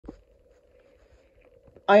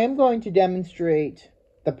I am going to demonstrate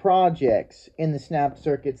the projects in the Snap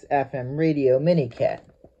Circuits FM radio mini kit.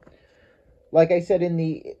 Like I said in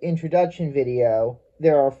the introduction video,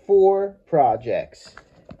 there are 4 projects,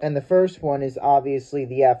 and the first one is obviously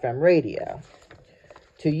the FM radio.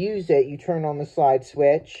 To use it, you turn on the slide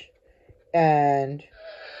switch and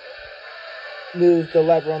move the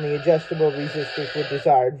lever on the adjustable resistor for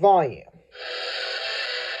desired volume.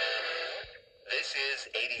 This is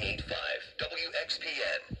 88.5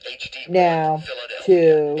 WXPN HD. Now,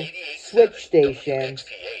 to switch station,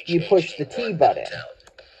 you push the T button,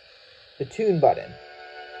 the tune button.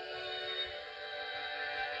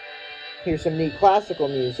 Here's some neat classical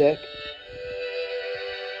music.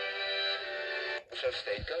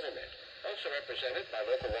 State government, also represented by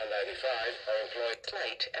Local 195, are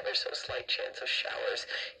employed ever so slight chance of showers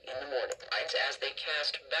in the morning. As they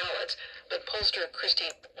cast ballots, but pollster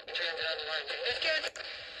Christine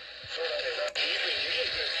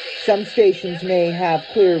Some stations may have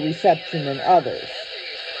clearer reception than others.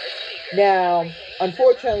 Now,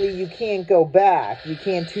 unfortunately, you can't go back. You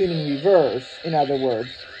can't tune in reverse, in other words.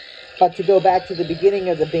 But to go back to the beginning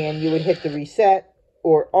of the band, you would hit the reset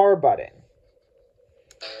or R button.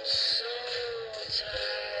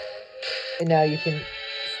 And now you can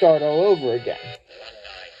start all over again.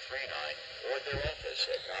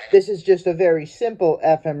 This is just a very simple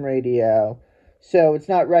FM radio, so it's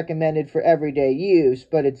not recommended for everyday use,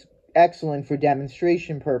 but it's excellent for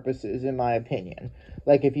demonstration purposes, in my opinion.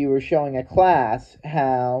 Like if you were showing a class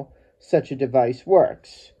how such a device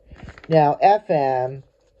works. Now, FM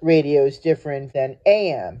radio is different than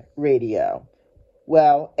AM radio.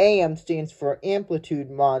 Well, AM stands for amplitude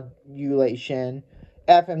modulation.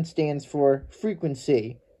 FM stands for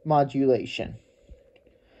frequency modulation.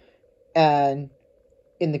 And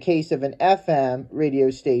in the case of an FM radio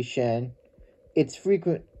station, its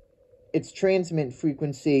transmit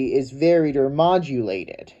frequency is varied or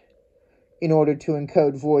modulated in order to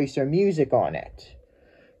encode voice or music on it.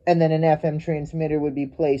 And then an FM transmitter would be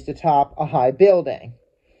placed atop a high building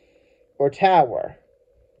or tower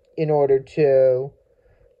in order to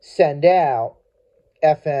send out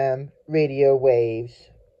FM radio waves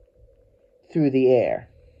through the air.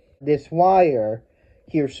 This wire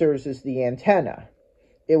here serves as the antenna.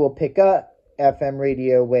 It will pick up FM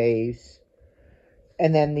radio waves,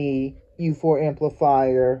 and then the U4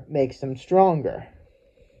 amplifier makes them stronger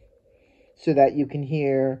so that you can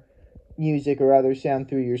hear music or other sound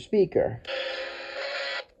through your speaker.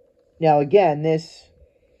 Now again, this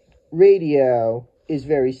radio is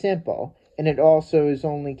very simple, and it also is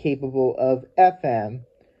only capable of FM,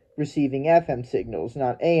 receiving FM signals,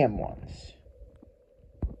 not AM ones.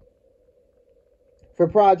 For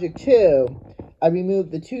Project 2, I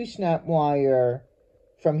removed the 2-snap wire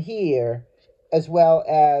from here, as well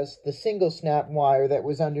as the single snap wire that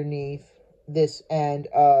was underneath this end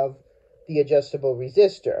of the adjustable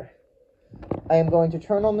resistor. I am going to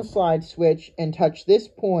turn on the slide switch and touch this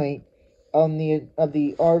point on the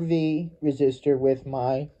RV resistor with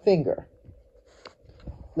my finger.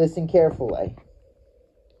 Listen carefully.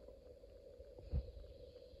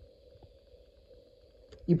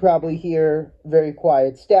 You probably hear very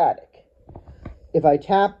quiet static. If I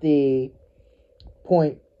tap the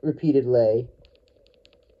point repeatedly,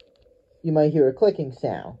 you might hear a clicking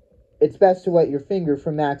sound. It's best to wet your finger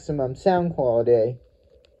for maximum sound quality,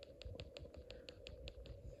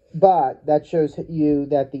 but that shows you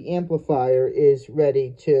that the amplifier is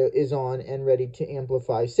on and ready to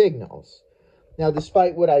amplify signals. Now,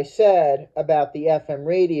 despite what I said about the FM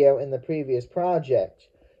radio in the previous project,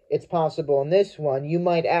 it's possible in this one you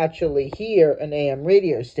might actually hear an AM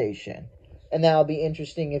radio station, and that'll be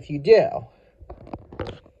interesting if you do.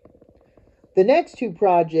 The next 2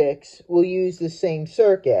 projects will use the same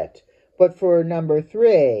circuit, but for number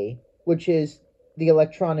 3, which is the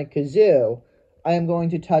electronic kazoo, I am going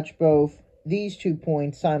to touch both these 2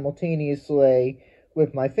 points simultaneously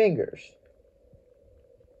with my fingers.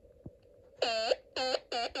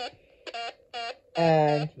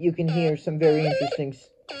 And you can hear some very interesting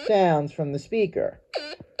sounds from the speaker.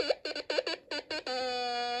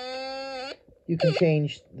 You can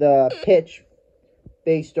change the pitch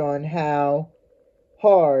based on how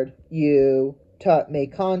hard you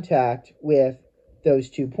make contact with those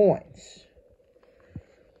 2 points.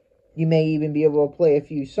 You may even be able to play a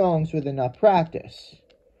few songs with enough practice.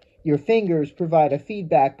 Your fingers provide a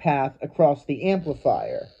feedback path across the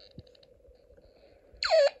amplifier.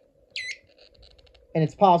 And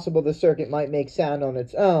it's possible the circuit might make sound on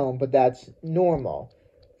its own, but that's normal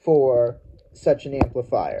for such an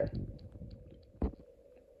amplifier.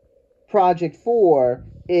 Project 4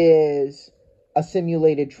 is a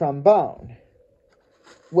simulated trombone.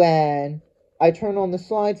 when I turn on the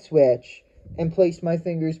slide switch and place my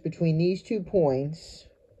fingers between these 2 points,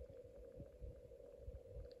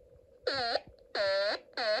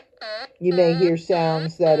 you may hear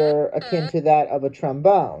sounds that are akin to that of a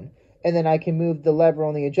trombone. And then I can move the lever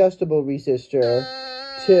on the adjustable resistor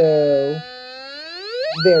to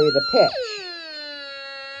vary the pitch.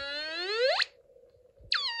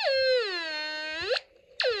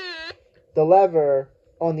 The lever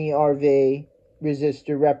on the RV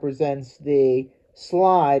resistor represents the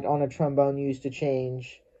slide on a trombone used to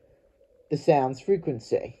change the sound's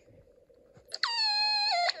frequency.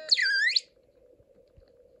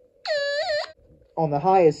 On the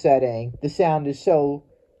highest setting, the sound is so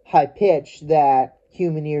high-pitched that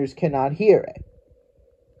human ears cannot hear it.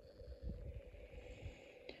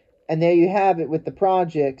 And there you have it with the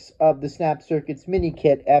projects of the Snap Circuits Mini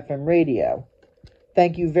Kit FM radio.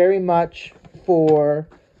 Thank you very much for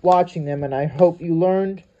watching them, and I hope you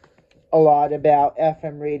learned a lot about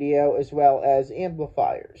FM radio as well as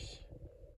amplifiers.